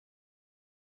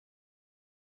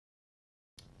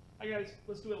Hi guys,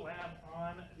 let's do a lab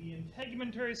on the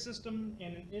integumentary system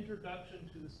and an introduction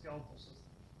to the skeletal system.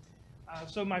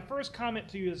 So my first comment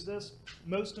to you is this: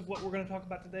 most of what we're going to talk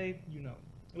about today, you know.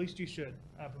 At least you should.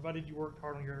 Provided you worked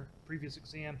hard on your previous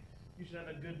exam, you should have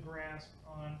a good grasp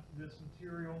on this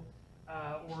material,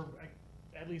 or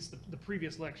at least the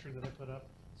previous lecture that I put up.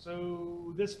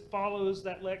 So this follows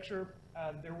that lecture.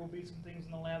 There will be some things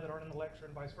in the lab that aren't in the lecture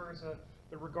and vice versa,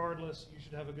 but regardless, you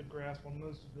should have a good grasp on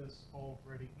most of this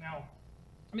already. Now,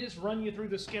 let me just run you through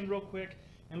the skin real quick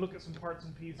and look at some parts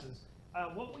and pieces.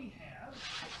 What we have,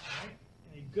 right,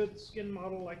 in a good skin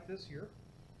model like this here,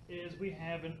 is we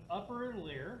have an upper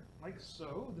layer, like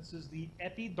so. This is the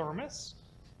epidermis.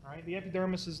 Right? The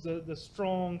epidermis is the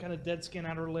strong, kind of dead skin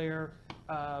outer layer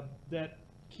that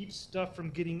keeps stuff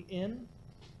from getting in.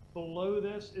 Below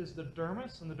this is the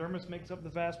dermis, and the dermis makes up the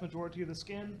vast majority of the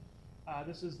skin.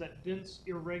 This is that dense,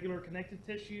 irregular connective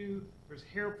tissue. There's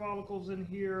hair follicles in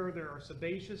here. There are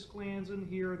sebaceous glands in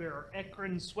here. There are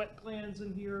eccrine sweat glands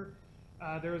in here.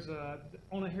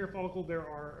 On a hair follicle, there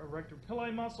are erector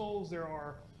pili muscles. There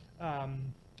are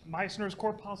Meissner's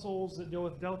corpuscles that deal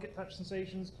with delicate touch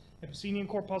sensations, and Pacinian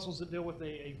corpuscles that deal with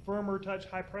a firmer touch,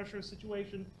 high pressure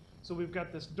situation. So we've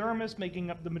got this dermis making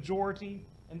up the majority,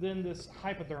 and then this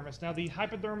hypodermis. Now the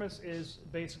hypodermis is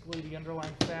basically the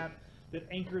underlying fat that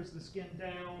anchors the skin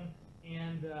down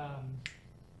and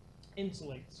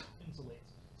insulates.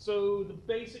 So the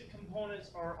basic components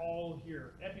are all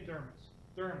here: epidermis,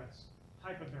 dermis,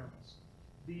 hypodermis.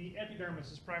 The epidermis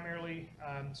is primarily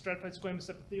stratified squamous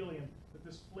epithelium with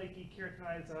this flaky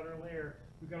keratinized outer layer.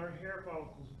 We've got our hair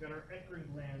follicles, we've got our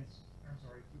eccrine glands,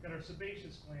 we've got our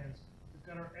sebaceous glands, we've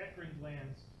got our eccrine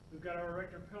glands, we've got our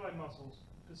erector pili muscles,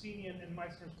 Pacinian and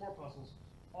Meissner's corpuscles.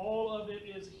 All of it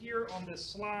is here on this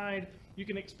slide. You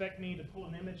can expect me to pull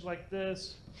an image like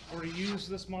this or to use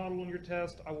this model on your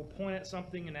test. I will point at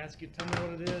something and ask you to tell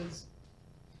me what it is.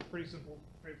 Pretty simple,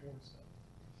 straightforward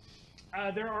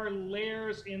stuff. There are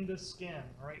layers in the skin,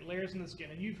 all right? Layers in the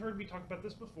skin. And you've heard me talk about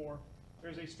this before.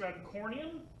 There's a stratum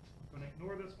corneum. I'm going to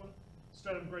ignore this one.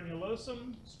 Stratum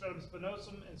granulosum, stratum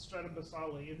spinosum, and stratum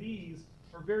basale. And these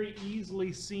are very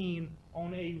easily seen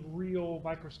on a real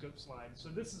microscope slide. So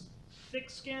this is thick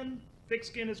skin. Thick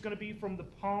skin is going to be from the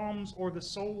palms or the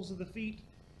soles of the feet.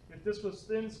 If this was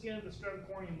thin skin, the stratum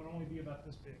corneum would only be about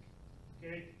this big.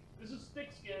 Okay? This is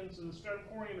thick skin, so the stratum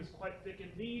corneum is quite thick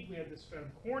indeed. We have the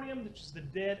stratum corneum, which is the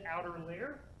dead outer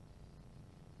layer.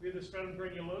 We have the stratum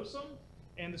granulosum,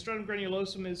 and the stratum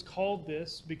granulosum is called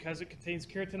this because it contains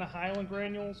keratinohyaline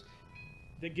granules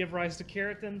that give rise to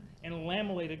keratin and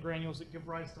lamellated granules that give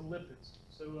rise to lipids.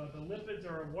 So the lipids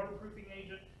are a waterproofing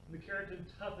agent, and the keratin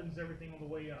toughens everything on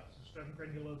the way up, so stratum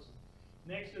granulosum.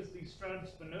 Next is the stratum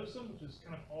spinosum, which is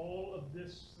kind of all of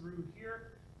this through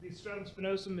here. The stratum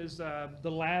spinosum is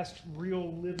the last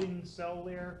real living cell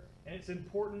layer, and it's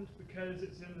important because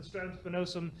it's in the stratum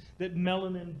spinosum that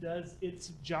melanin does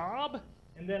its job.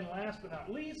 And then last but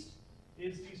not least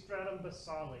is the stratum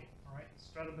basale. All right,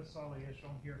 stratum basale as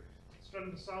shown here.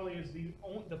 Stratum basale is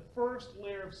the first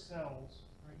layer of cells,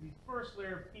 right? The first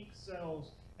layer of pink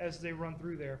cells as they run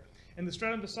through there. And the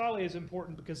stratum basale is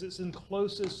important because it's in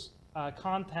closest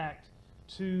contact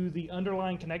to the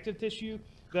underlying connective tissue.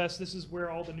 Thus, this is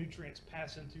where all the nutrients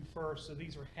pass into first. So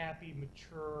these are happy,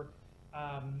 mature,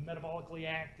 metabolically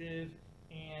active,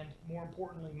 and more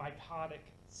importantly, mitotic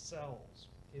cells.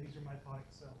 Okay, these are mitotic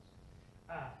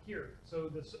cells. Here, so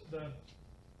the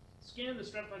skin, the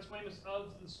stratified squamous of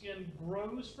the skin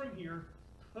grows from here,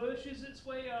 pushes its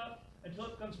way up until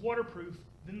it becomes waterproof.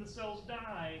 Then the cells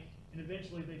die, and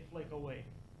eventually they flake away.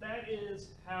 That is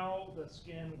how the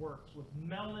skin works, with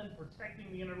melanin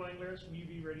protecting the underlying layers from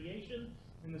UV radiation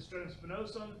in the stratum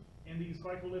spinosum, and these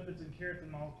glycolipids and keratin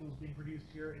molecules being produced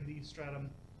here in the stratum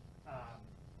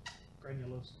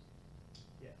granulosum.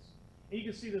 Yes. And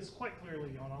you can see this quite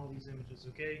clearly on all these images,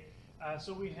 okay?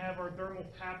 So we have our dermal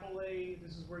papillae.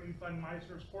 This is where you find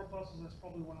Meissner's corpuscles. That's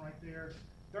probably one right there.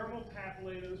 Dermal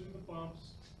papillae, those are the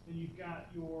bumps. Then you've got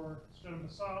your stratum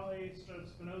basale, stratum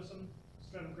spinosum,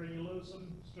 stratum granulosum,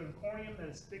 stratum corneum, that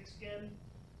is thick skin.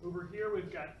 Over here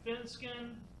we've got thin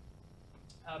skin,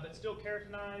 but still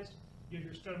keratinized. You have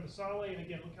your stratum basale, and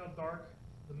again, look how dark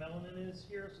the melanin is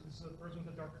here. So this is a person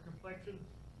with a darker complexion.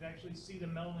 You can actually see the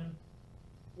melanin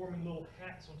forming little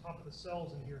hats on top of the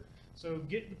cells in here. So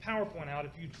get the PowerPoint out.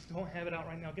 If you don't have it out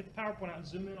right now, get the PowerPoint out and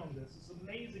zoom in on this. It's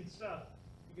amazing stuff.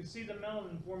 You can see the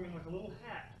melanin forming like a little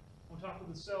hat on top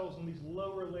of the cells on these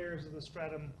lower layers of the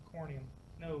stratum corneum.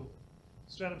 No,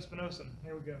 stratum spinosum.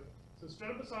 Here we go. So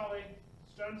stratum basale,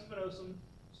 stratum spinosum,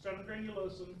 stratum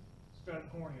granulosum, stratum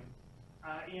corneum.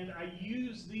 And I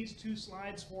use these two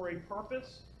slides for a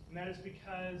purpose. And that is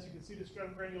because you can see the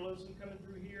stratum granulosum coming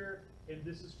through here, and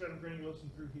this is stratum granulosum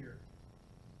through here.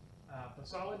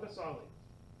 Basale,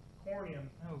 corneum.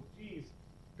 Oh, geez.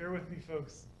 Bear with me,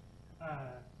 folks.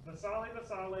 Basale,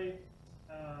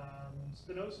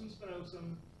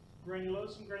 spinosum,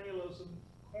 granulosum,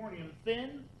 corneum,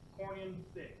 thin, corneum,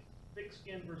 thick. Thick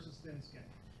skin versus thin skin.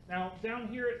 Now, down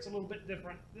here, it's a little bit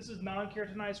different. This is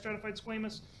non-keratinized stratified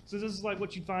squamous. So this is like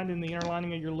what you'd find in the inner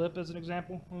lining of your lip, as an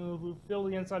example. When we fill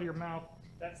the inside of your mouth,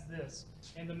 that's this.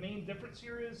 And the main difference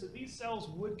here is that these cells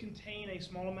would contain a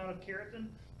small amount of keratin,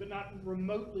 but not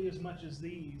remotely as much as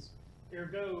these.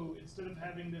 Ergo, instead of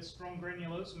having this strong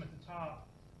granulosum at the top,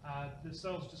 the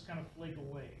cells just kind of flake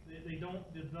away. They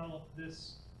don't develop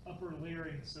this upper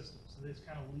layering system, so they just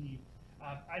kind of leave.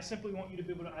 I simply want you to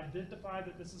be able to identify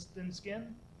that this is thin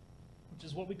skin, which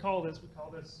is what we call this. We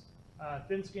call this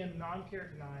thin skin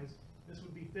non-keratinized. This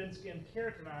would be thin skin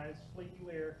keratinized, flaky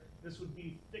layer. This would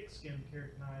be thick skin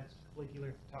keratinized, flaky layer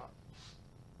at the top.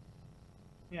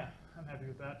 Yeah, I'm happy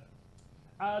with that.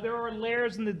 There are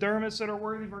layers in the dermis that are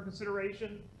worthy of our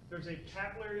consideration. There's a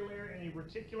papillary layer and a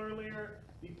reticular layer.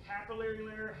 The papillary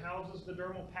layer houses the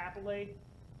dermal papillae,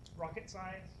 rocket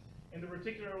science, and the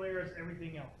reticular layer is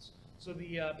everything else. So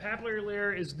the papillary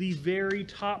layer is the very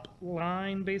top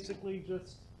line, basically,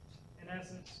 just in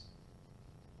essence,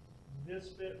 this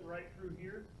bit right through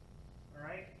here, all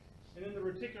right? And then the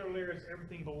reticular layer is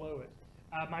everything below it.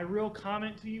 My real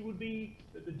comment to you would be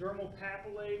that the dermal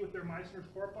papillae with their Meissner's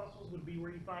corpuscles would be where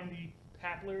you find the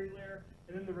papillary layer,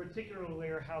 and then the reticular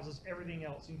layer houses everything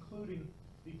else, including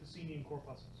the Pacinian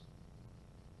corpuscles.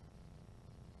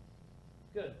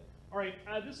 Good. All right,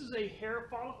 this is a hair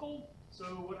follicle. So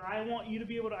what I want you to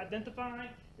be able to identify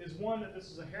is, one, that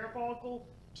this is a hair follicle.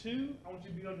 Two, I want you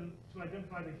to be able to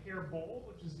identify the hair bulb,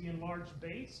 which is the enlarged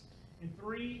base. And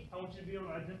three, I want you to be able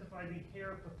to identify the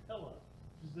hair papilla,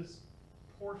 which is this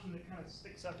portion that kind of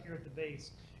sticks up here at the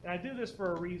base. And I do this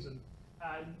for a reason.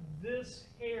 This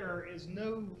hair is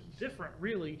no different,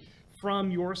 really,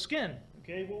 from your skin.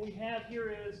 Okay, what we have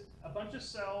here is a bunch of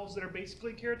cells that are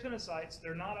basically keratinocytes.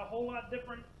 They're not a whole lot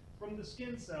different from the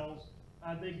skin cells.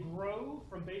 They grow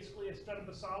from basically a stratum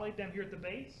basale down here at the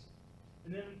base,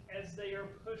 and then as they are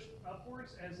pushed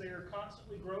upwards, as they are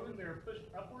constantly growing, they are pushed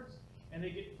upwards, and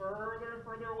they get further and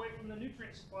further away from the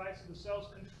nutrient supply, so the cells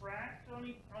contract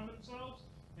on themselves,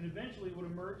 and eventually what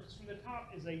emerges from the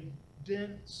top is a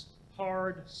dense,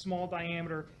 hard, small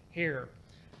diameter hair.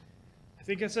 I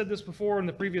think I said this before in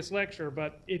the previous lecture,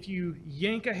 but if you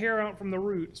yank a hair out from the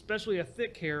root, especially a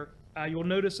thick hair, you'll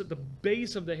notice that the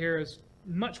base of the hair is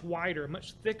much wider,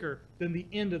 much thicker than the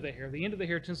end of the hair. The end of the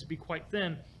hair tends to be quite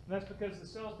thin, and that's because the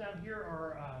cells down here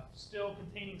are still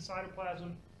containing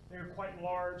cytoplasm. They're quite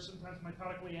large, sometimes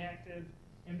mitotically active,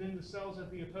 and then the cells at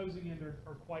the opposing end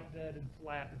are quite dead and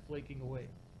flat and flaking away.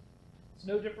 It's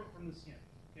no different from the skin.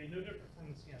 Okay, no different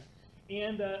from the skin.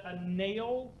 And a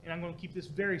nail, and I'm going to keep this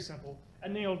very simple, a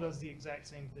nail does the exact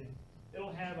same thing.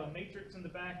 It'll have a matrix in the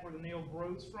back where the nail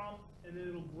grows from, and then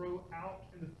it'll grow out,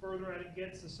 and the further out it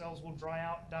gets, the cells will dry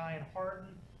out, die, and harden,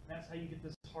 and that's how you get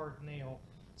this hard nail.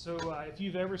 So if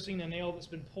you've ever seen a nail that's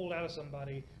been pulled out of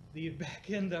somebody, the back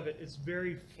end of it is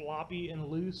very floppy and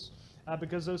loose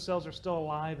because those cells are still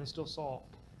alive and still soft.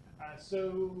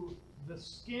 So the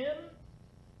skin,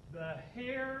 the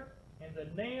hair, and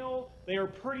the nail, they are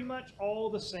pretty much all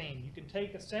the same. You can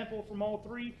take a sample from all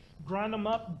three, grind them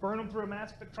up, burn them through a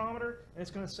mass spectrometer, and it's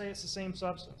going to say it's the same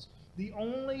substance. The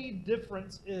only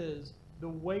difference is the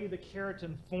way the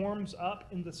keratin forms up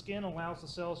in the skin allows the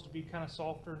cells to be kind of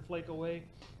softer and flake away,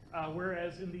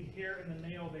 whereas in the hair and the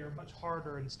nail, they are much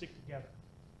harder and stick together.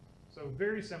 So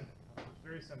very similar,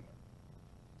 very similar.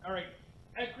 All right,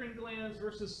 eccrine glands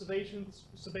versus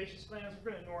sebaceous glands.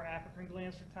 We're going to ignore apocrine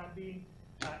glands for the time being.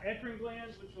 Eccrine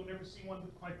glands, which you'll never see one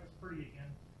quite this pretty again,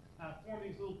 form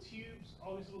these little tubes,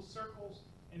 all these little circles,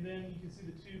 and then you can see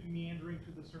the tube meandering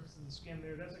through the surface of the skin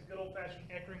there. That's a good old-fashioned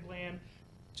eccrine gland,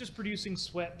 just producing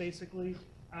sweat, basically.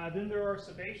 Then there are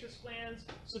sebaceous glands.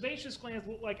 Sebaceous glands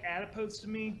look like adipose to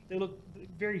me. They look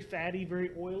very fatty, very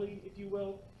oily, if you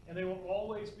will, and they will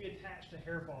always be attached to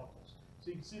hair follicles. So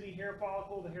you can see the hair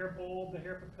follicle, the hair bulb, the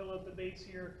hair papilla at the base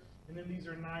here, and then these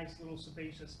are nice little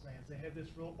sebaceous glands. They have this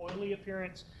real oily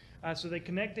appearance, so they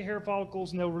connect to hair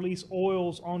follicles, and they'll release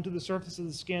oils onto the surface of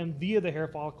the skin via the hair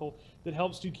follicle that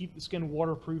helps to keep the skin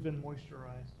waterproof and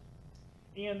moisturized.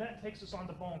 And that takes us on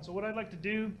to bone. So what I'd like to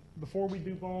do before we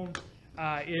do bone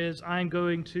is I'm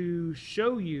going to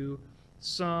show you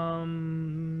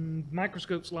some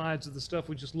microscope slides of the stuff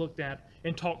we just looked at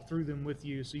and talk through them with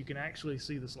you so you can actually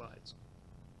see the slides.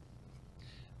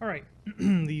 All right,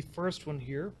 the first one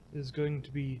here is going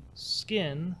to be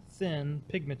skin, thin,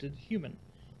 pigmented human.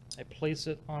 I place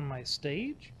it on my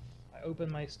stage. I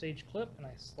open my stage clip and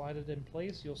I slide it in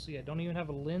place. You'll see I don't even have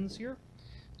a lens here.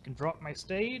 I can drop my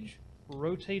stage,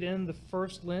 rotate in the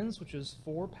first lens, which is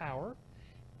 4 power,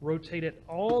 rotate it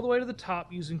all the way to the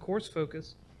top using coarse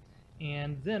focus,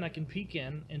 and then I can peek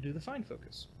in and do the fine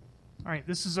focus. All right,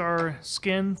 this is our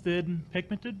skin, thin,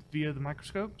 pigmented via the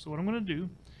microscope. So what I'm going to do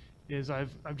is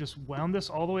I've just wound this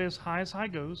all the way as high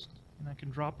goes, and I can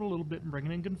drop it a little bit and bring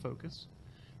it in good focus.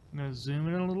 I'm going to zoom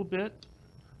in a little bit.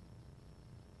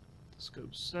 The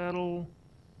scope settle.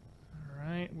 All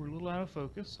right, we're a little out of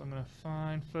focus, so I'm going to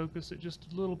fine focus it just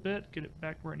a little bit, get it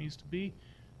back where it needs to be,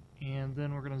 and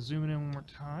then we're going to zoom it in one more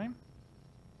time.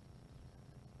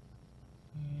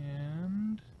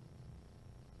 And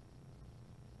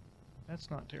that's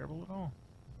not terrible at all.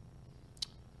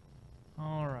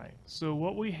 Alright, so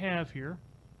what we have here,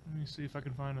 let me see if I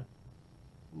can find a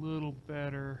little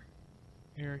better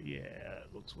area. Yeah, it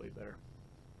looks way better.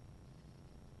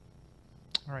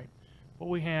 Alright,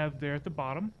 what we have there at the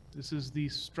bottom, this is the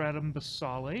stratum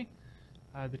basale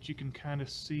that you can kind of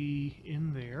see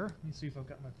in there. Let me see if I've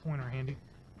got my pointer handy.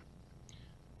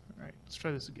 Alright, let's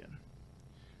try this again.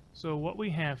 So what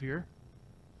we have here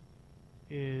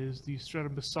is the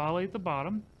stratum basale at the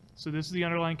bottom. So this is the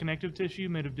underlying connective tissue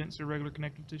made of dense irregular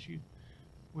connective tissue.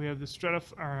 We have the stratum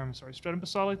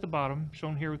basale at the bottom,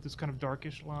 shown here with this kind of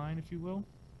darkish line, if you will.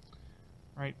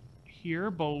 Right here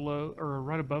below, or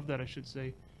right above that, I should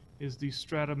say, is the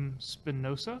stratum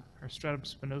spinosa, or stratum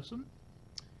spinosum.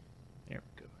 There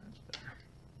we go, that's better.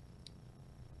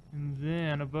 And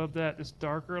then above that, this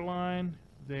darker line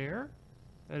there,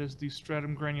 that is the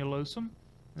stratum granulosum.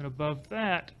 And above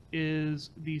that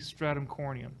is the stratum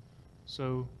corneum.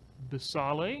 So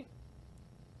basale,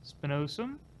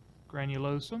 spinosum,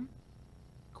 granulosum,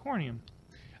 corneum.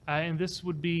 And this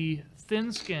would be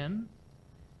thin skin.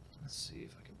 Let's see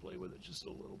if I can play with it just a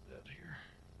little bit here.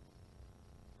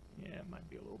 Yeah, it might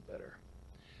be a little better.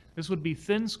 This would be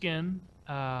thin skin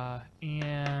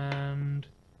and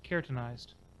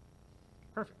keratinized.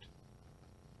 Perfect.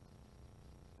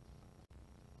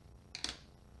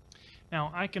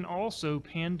 Now I can also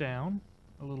pan down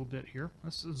a little bit here.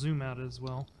 Let's zoom out as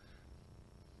well.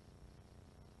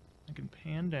 I can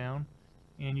pan down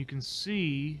and you can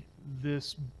see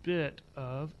this bit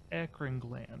of eccrine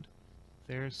gland.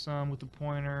 There's some with the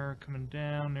pointer coming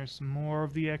down. There's some more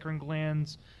of the eccrine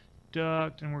glands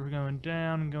duct, and we're going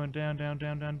down and going down, down,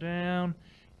 down, down, down.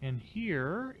 And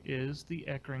here is the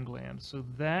eccrine gland. So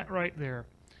that right there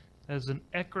is an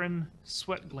eccrine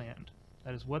sweat gland.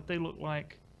 That is what they look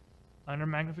like under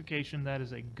magnification. That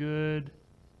is a good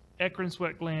eccrine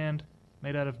sweat gland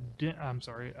made out of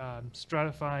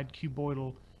stratified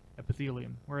cuboidal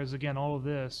epithelium. Whereas again, all of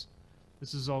this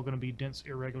is all going to be dense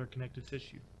irregular connective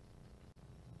tissue.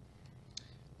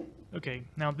 Okay,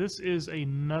 now this is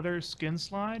another skin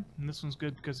slide, and this one's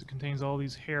good because it contains all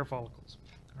these hair follicles.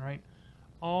 All right,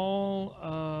 all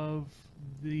of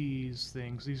these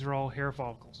things, these are all hair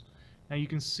follicles. Now you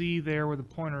can see there where the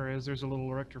pointer is, there's a little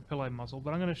erector pili muscle,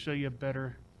 but I'm going to show you a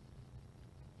better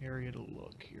area to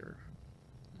look here.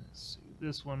 Let's see,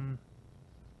 this one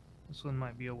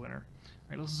might be a winner. All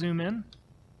right, let's zoom in.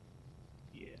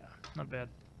 Yeah, not bad.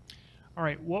 All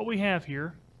right, what we have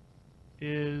here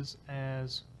is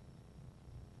as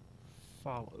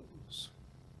follows.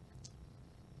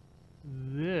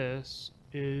 This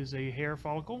is a hair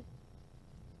follicle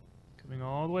coming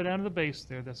all the way down to the base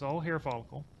there. That's all hair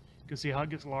follicle. You can see how it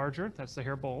gets larger. That's the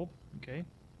hair bulb. Okay.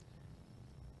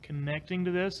 Connecting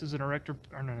to this is an erector.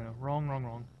 Oh, no,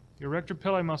 wrong. The erector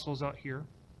pili muscle is out here.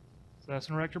 So that's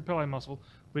an erector pili muscle,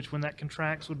 which when that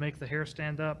contracts would make the hair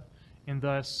stand up and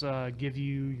thus give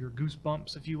you your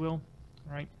goosebumps, if you will.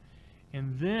 Right.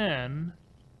 And then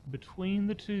between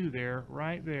the two there,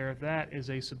 right there, that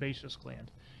is a sebaceous gland.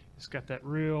 It's got that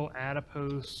real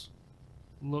adipose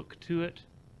look to it.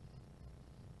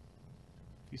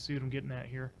 If you see what I'm getting at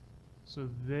here. So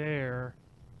there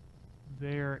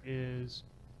is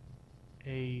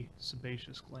a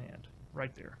sebaceous gland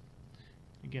right there.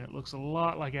 Again, it looks a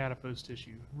lot like adipose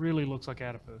tissue. Really looks like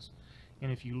adipose.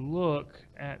 And if you look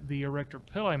at the erector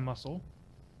pili muscle,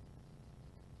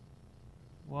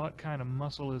 what kind of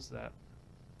muscle is that?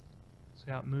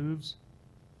 See how it moves?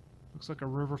 Looks like a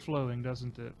river flowing,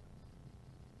 doesn't it?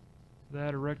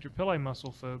 That erector pili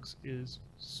muscle, folks, is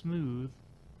smooth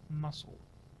muscle.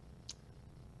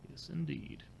 Yes,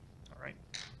 indeed. All right.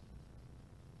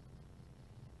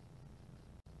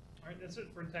 All right, that's it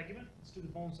for integument. Let's do the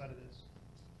bone side of this.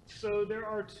 So there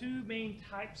are two main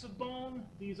types of bone.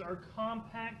 These are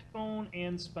compact bone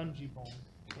and spongy bone.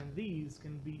 and these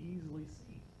can be easily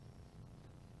seen.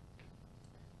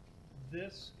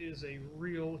 This is a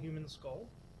real human skull,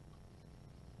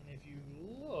 and if you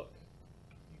look,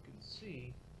 you can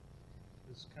see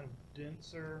this kind of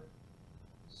denser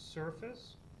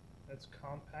surface. That's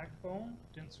compact bone,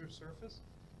 denser surface.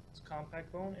 It's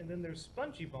compact bone, and then there's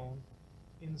spongy bone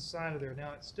inside of there.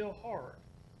 Now it's still hard.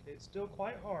 Okay, it's still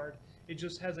quite hard. It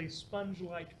just has a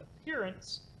sponge-like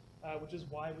appearance, which is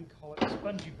why we call it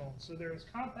spongy bone. So there is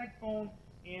compact bone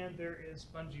and there is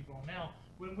spongy bone. Now,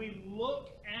 when we look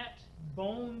at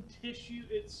bone tissue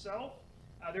itself,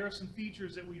 there are some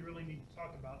features that we really need to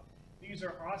talk about. These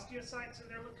are osteocytes in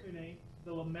their lacunae,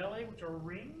 the lamellae, which are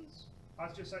rings.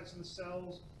 Osteocytes in the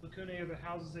cells, lacunae are the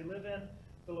houses they live in.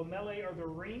 The lamellae are the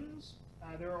rings.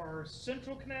 There are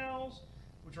central canals,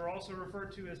 which are also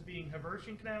referred to as being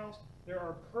Haversian canals. There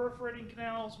are perforating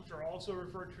canals, which are also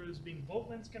referred to as being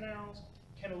Volkmann's canals.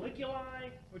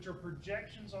 Canaliculi, which are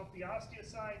projections off the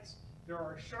osteocytes. There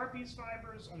are Sharpie's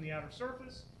fibers on the outer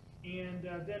surface, and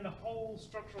then the whole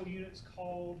structural unit's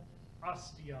called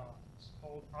osteons.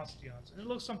 And it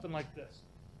looks something like this.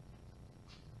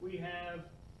 We have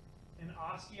an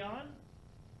osteon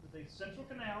with a central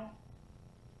canal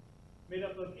made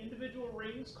up of individual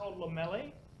rings called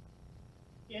lamellae.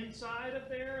 Inside of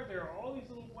there are all these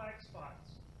little black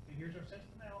spots. Okay, here's our central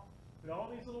canal. But all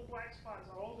these little black spots,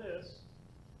 all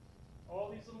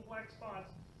these little black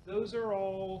spots, those are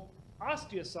all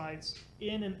osteocytes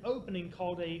in an opening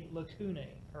called a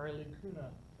lacunae, or a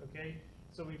lacuna, okay?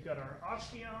 So we've got our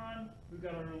osteon, we've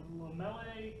got our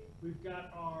lamellae, we've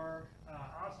got our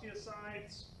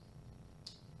osteocytes.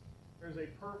 There's a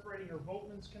perforating or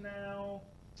Volkmann's canal.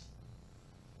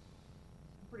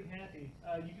 I'm pretty happy.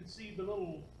 You can see the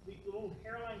little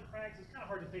hairline cracks. It's kind of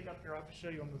hard to pick up here. I'll have to show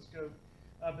you on the scope.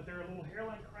 But there are little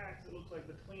hairline cracks that looks like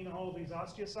between all of these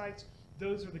osteocytes.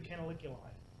 Those are the canaliculi.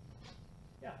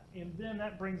 Yeah, and then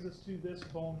that brings us to this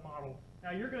bone model.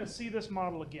 Now you're going to see this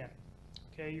model again.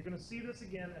 Okay, you're going to see this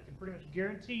again. I can pretty much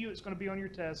guarantee you it's going to be on your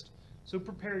test, so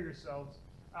prepare yourselves.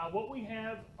 What we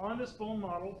have on this bone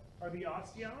model are the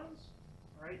osteons.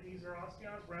 All right, these are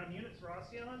osteons, round units are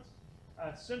osteons.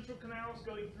 Central canals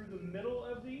going through the middle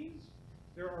of these.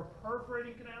 There are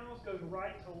perforating canals going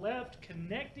right to left,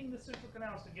 connecting the central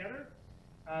canals together.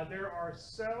 There are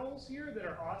cells here that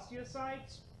are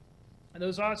osteocytes. And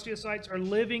those osteocytes are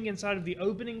living inside of the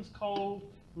openings called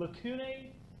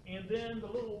lacunae, and then the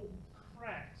little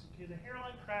cracks, okay, the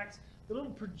hairline cracks, the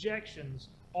little projections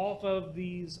off of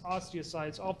these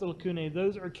osteocytes, off the lacunae,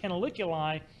 those are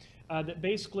canaliculi that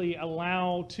basically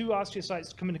allow two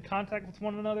osteocytes to come into contact with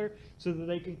one another so that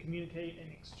they can communicate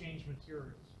and exchange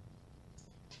materials.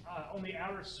 On the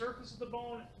outer surface of the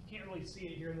bone, you can't really see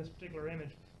it here in this particular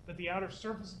image, but the outer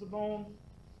surface of the bone,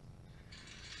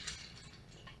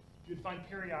 you would find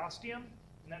periosteum,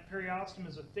 and that periosteum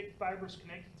is a thick fibrous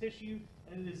connective tissue,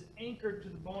 and it is anchored to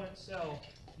the bone itself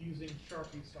using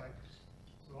Sharpie's fibers.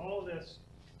 So all of this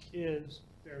is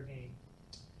fair game.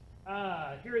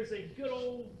 Here is a good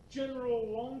old general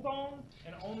long bone,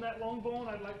 and on that long bone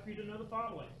I'd like for you to know the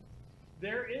following.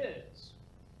 There is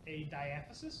a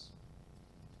diaphysis,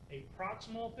 a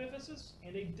proximal epiphysis,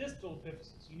 and a distal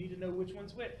epiphysis. You need to know which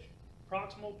one's which.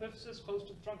 Proximal epiphysis close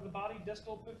to the trunk of the body,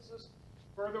 distal epiphysis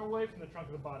further away from the trunk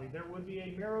of the body. There would be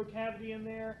a marrow cavity in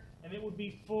there, and it would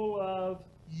be full of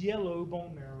yellow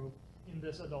bone marrow in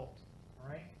this adult.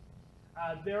 All right.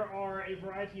 There are a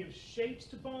variety of shapes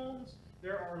to bones.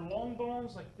 There are long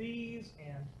bones like these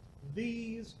and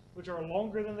these, which are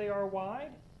longer than they are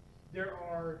wide. There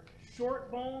are short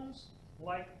bones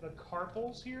like the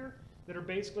carpals here that are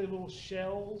basically little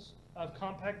shells of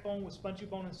compact bone with spongy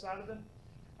bone inside of them.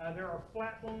 There are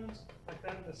flat bones like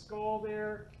that in the skull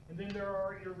there, and then there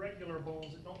are irregular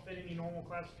bones that don't fit any normal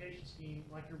classification scheme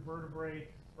like your vertebrae,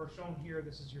 or shown here,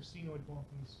 this is your sphenoid bone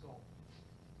from the skull.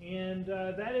 And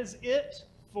that is it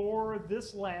for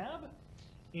this lab,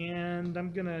 and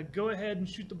I'm going to go ahead and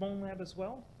shoot the bone lab as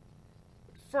well.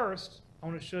 But first, I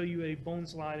want to show you a bone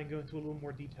slide and go into a little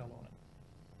more detail on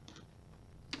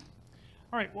it.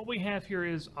 All right, what we have here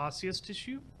is osseous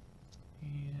tissue,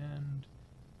 and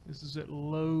this is at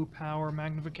low power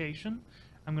magnification.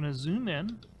 I'm going to zoom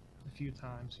in a few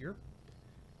times here,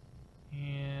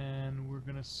 and we're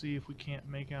going to see if we can't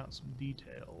make out some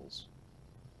details.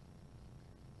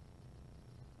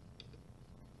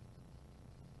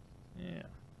 Yeah,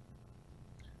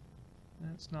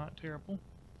 that's not terrible.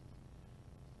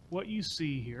 What you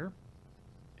see here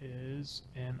is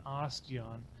an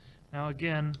osteon. Now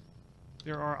again,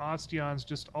 there are osteons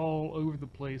just all over the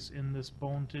place in this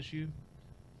bone tissue.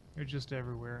 They're just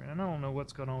everywhere. And I don't know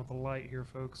what's going on with the light here,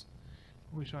 folks.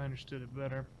 I wish I understood it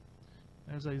better.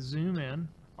 as I zoom in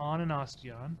on an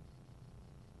osteon,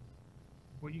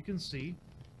 what you can see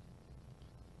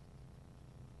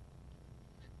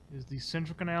is the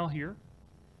central canal here.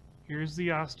 Here's the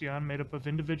osteon made up of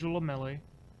individual lamellae.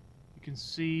 You can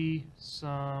see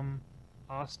some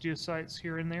osteocytes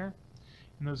here and there,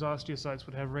 and those osteocytes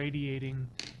would have radiating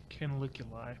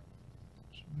canaliculi,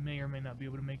 which you may or may not be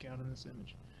able to make out in this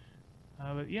image.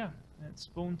 But yeah, that's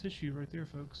bone tissue right there,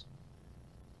 folks.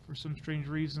 For some strange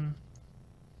reason.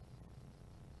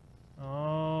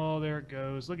 Oh, there it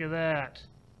goes. Look at that.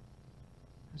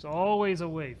 There's always a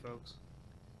way, folks.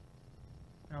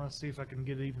 Now let's see if I can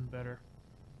get it even better.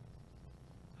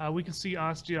 We can see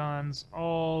osteons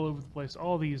all over the place.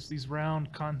 All these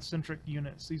round concentric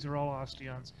units. These are all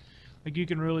osteons. Like you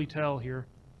can really tell here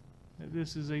that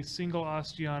this is a single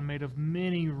osteon made of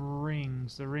many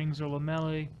rings. The rings are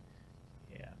lamellae.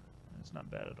 Yeah, that's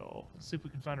not bad at all. Let's see if we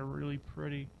can find a really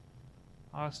pretty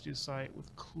osteocyte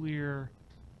with clear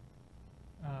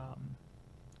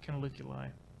canaliculi.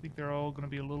 I think they're all going to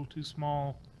be a little too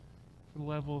small for the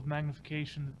level of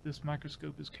magnification that this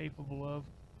microscope is capable of.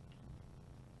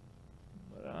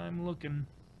 But I'm looking.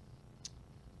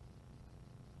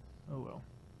 Oh well.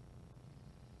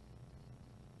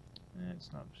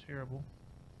 It's not terrible.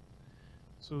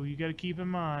 So you got to keep in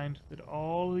mind that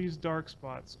all of these dark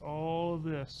spots, all of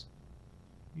this,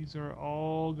 these are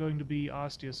all going to be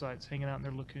osteocytes hanging out in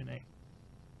their lacunae.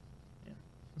 Yeah,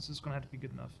 this is going to have to be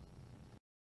good enough.